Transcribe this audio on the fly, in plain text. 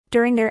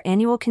During their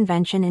annual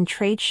convention and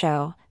trade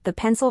show, the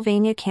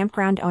Pennsylvania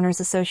Campground Owners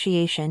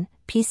Association,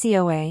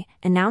 PCOA,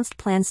 announced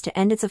plans to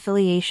end its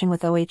affiliation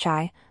with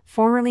OHI,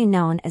 formerly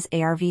known as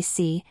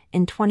ARVC,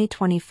 in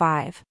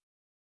 2025.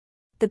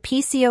 The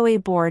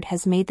PCOA board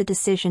has made the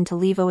decision to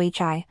leave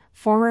OHI,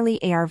 formerly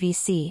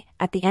ARVC,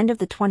 at the end of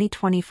the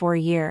 2024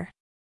 year.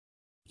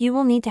 You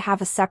will need to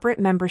have a separate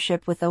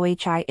membership with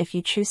OHI if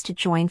you choose to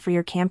join for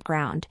your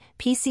campground,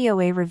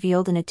 PCOA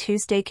revealed in a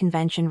Tuesday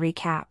convention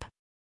recap.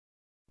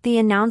 The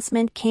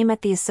announcement came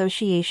at the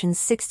association's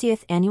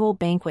 60th annual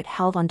banquet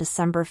held on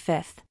December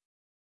 5.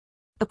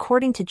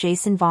 According to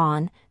Jason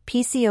Vaughn,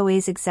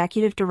 PCOA's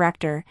executive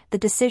director, the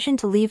decision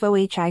to leave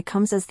OHI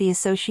comes as the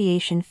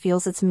association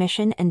feels its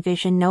mission and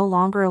vision no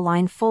longer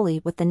align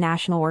fully with the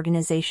national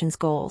organization's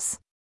goals.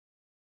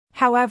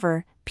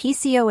 However,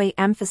 PCOA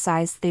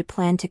emphasized they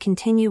plan to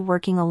continue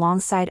working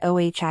alongside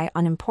OHI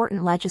on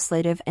important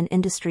legislative and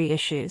industry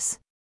issues.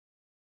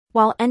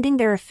 While ending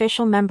their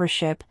official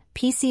membership,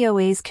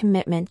 PCOA's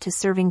commitment to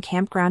serving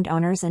campground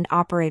owners and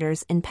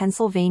operators in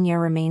Pennsylvania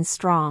remains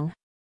strong.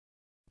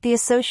 The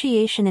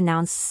association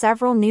announced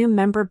several new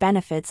member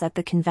benefits at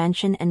the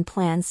convention and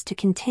plans to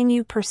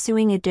continue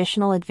pursuing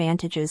additional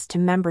advantages to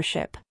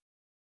membership.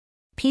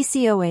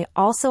 PCOA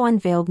also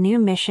unveiled new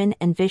mission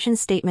and vision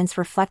statements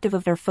reflective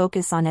of their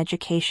focus on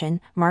education,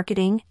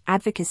 marketing,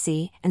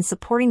 advocacy, and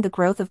supporting the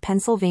growth of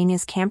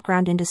Pennsylvania's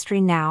campground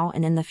industry now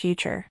and in the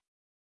future.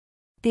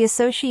 The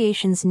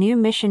association's new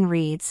mission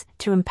reads,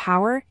 "To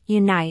empower,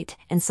 unite,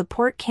 and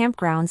support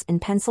campgrounds in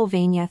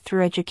Pennsylvania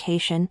through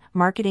education,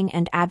 marketing,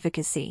 and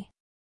advocacy."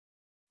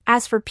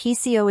 As for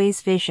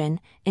PCOA's vision,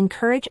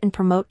 encourage and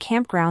promote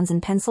campgrounds in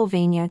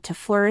Pennsylvania to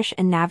flourish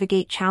and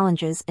navigate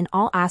challenges in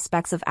all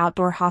aspects of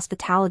outdoor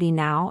hospitality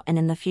now and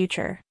in the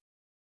future.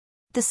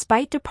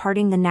 Despite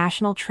departing the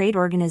National Trade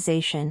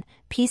Organization,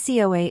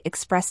 PCOA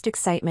expressed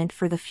excitement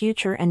for the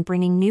future and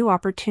bringing new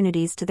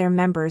opportunities to their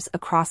members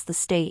across the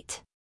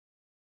state.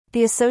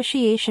 The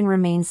association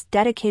remains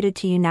dedicated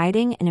to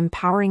uniting and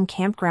empowering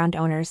campground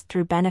owners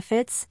through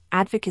benefits,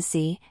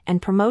 advocacy, and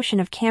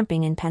promotion of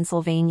camping in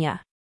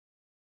Pennsylvania.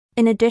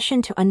 In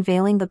addition to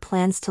unveiling the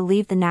plans to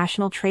leave the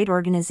National Trade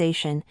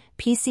Organization,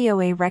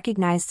 PCOA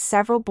recognized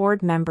several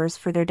board members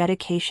for their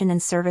dedication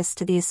and service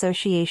to the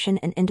association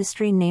and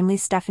industry, namely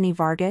Stephanie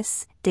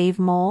Vargas, Dave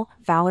Mole,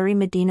 Valerie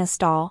Medina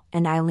Stahl,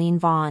 and Eileen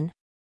Vaughn.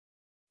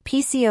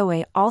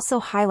 PCOA also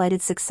highlighted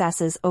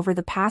successes over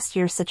the past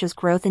year such as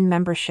growth in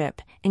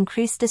membership,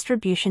 increased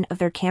distribution of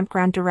their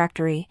campground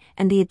directory,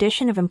 and the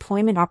addition of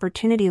employment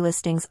opportunity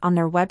listings on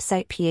their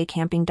website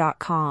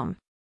pacamping.com.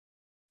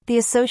 The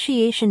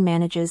association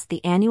manages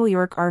the annual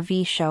York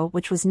RV Show,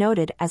 which was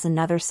noted as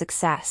another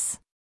success.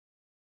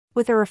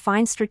 With a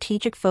refined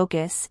strategic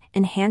focus,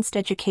 enhanced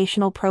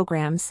educational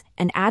programs,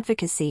 and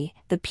advocacy,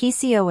 the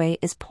PCOA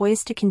is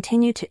poised to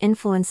continue to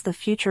influence the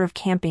future of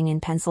camping in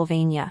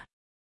Pennsylvania.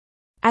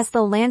 As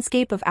the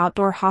landscape of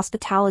outdoor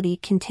hospitality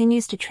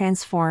continues to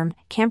transform,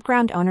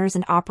 campground owners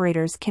and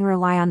operators can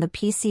rely on the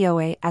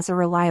PCOA as a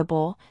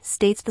reliable,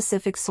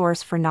 state-specific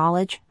source for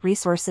knowledge,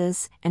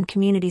 resources, and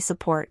community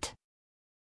support.